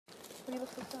you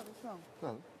look like that? What's wrong?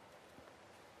 No.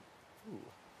 Ooh.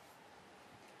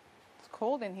 It's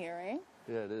cold in here, eh?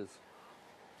 Yeah, it is.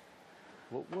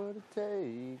 What would it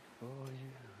take for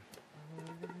you?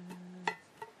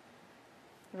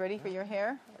 You ready for your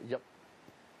hair? Yep.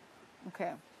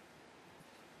 Okay.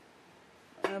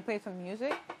 I'm gonna play some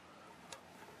music.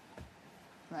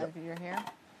 Right for your hair.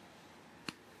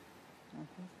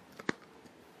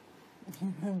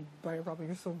 But probably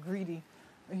you're so greedy.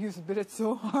 You just bit it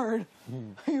so hard.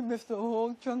 You missed a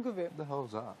whole chunk of it. What the hell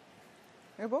is that?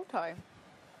 Your bow tie.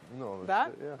 No,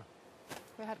 that? Yeah.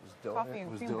 They had Was coffee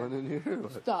and cream. Dylan in here?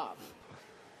 Stop.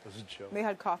 That was a joke. They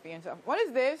had coffee and stuff. What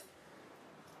is this?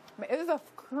 This is a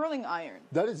curling iron.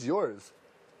 That is yours.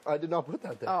 I did not put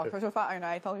that there. Oh, first of all, iron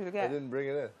I told you to get. I didn't bring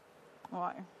it in.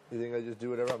 Why? You think I just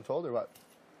do whatever I'm told or what?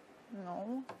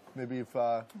 No. Maybe if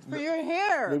for your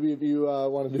hair. Maybe if you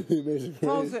want to do the Amazing Race.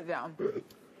 I'll sit down. It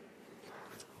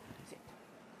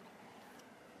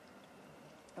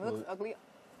looks ugly.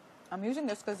 I'm using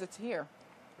this because it's here.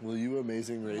 Will you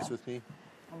Amazing Race with me?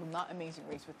 I will not Amazing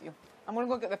Race with you. I'm going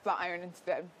to go get the flat iron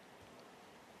instead.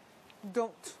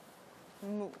 Don't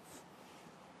move.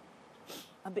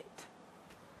 A bit.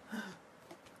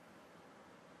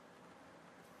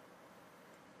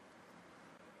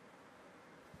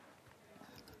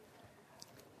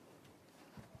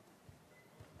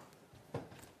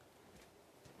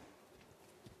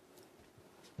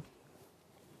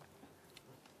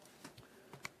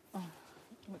 Oh,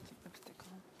 what's the lipstick on?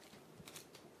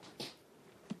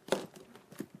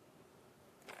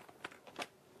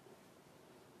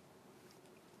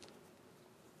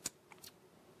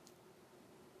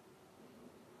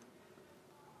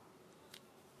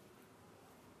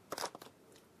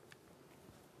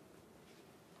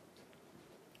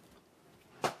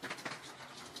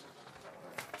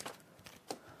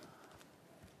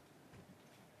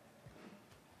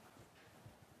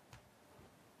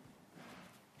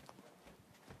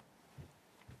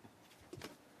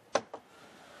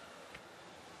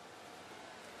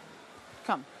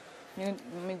 Come. You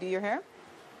want me to do your hair?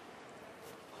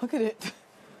 Look at it.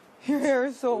 Your hair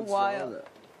is so wild.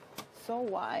 So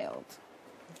wild.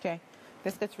 Okay.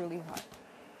 This gets really hot.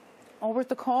 Oh, where's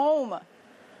the comb?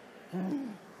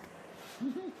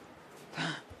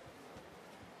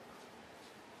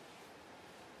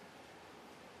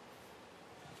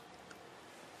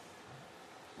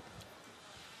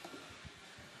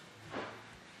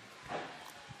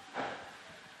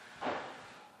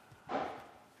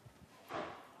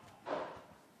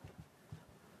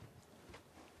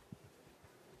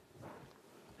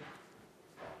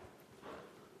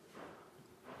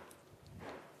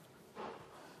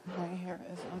 My hair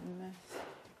is a mess.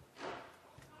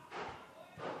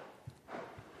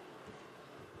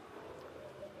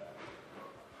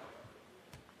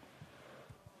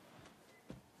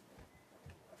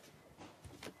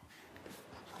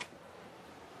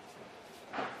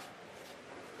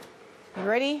 You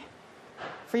ready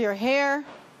for your hair?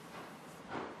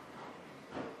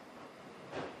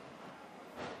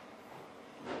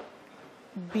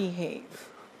 Behave.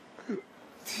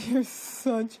 You're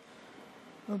such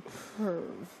a perv.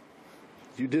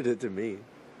 You did it to me.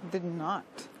 Did not.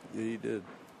 Yeah, you did.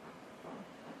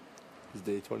 It's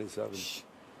day 27. Shh.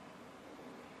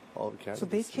 All of Canada. So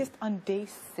they kissed on day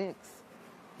 6.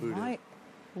 Who did?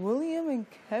 William and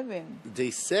Kevin.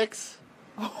 Day 6?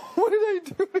 Oh, what did I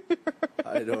do here?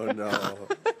 I don't know.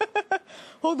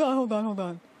 Hold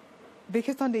on. They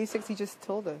kissed on day 6, he just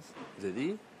told us. Did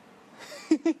he?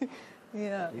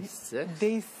 Yeah. Day 6?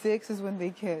 Day 6 is when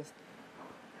they kissed.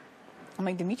 I'm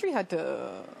like, Demetres had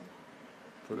to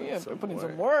put in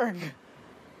some work.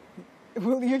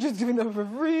 Well, you're just doing that for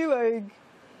free, like.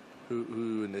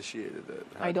 Who initiated it?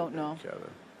 I don't know. Kevin.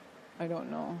 I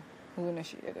don't know who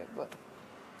initiated it, but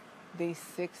day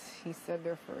 6, he said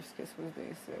their first kiss was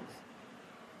day 6.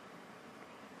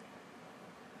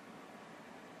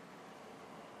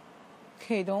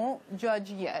 Okay, don't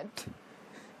judge yet.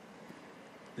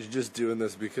 You're just doing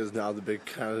this because now the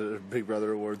Big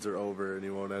Brother Awards are over and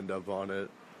you won't end up on it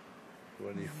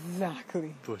when you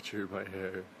Exactly. butcher my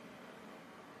hair.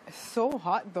 It's so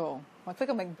hot though. I feel like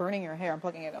I'm like burning your hair. I'm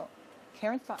plucking it out.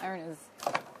 Karen's flat iron is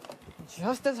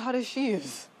just as hot as she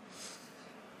is.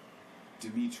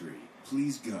 Demetres,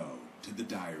 please go to the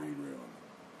diary room.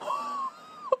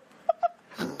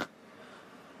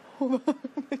 Hold on,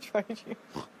 they tried you.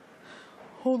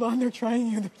 Hold on, they're trying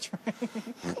you. They're trying.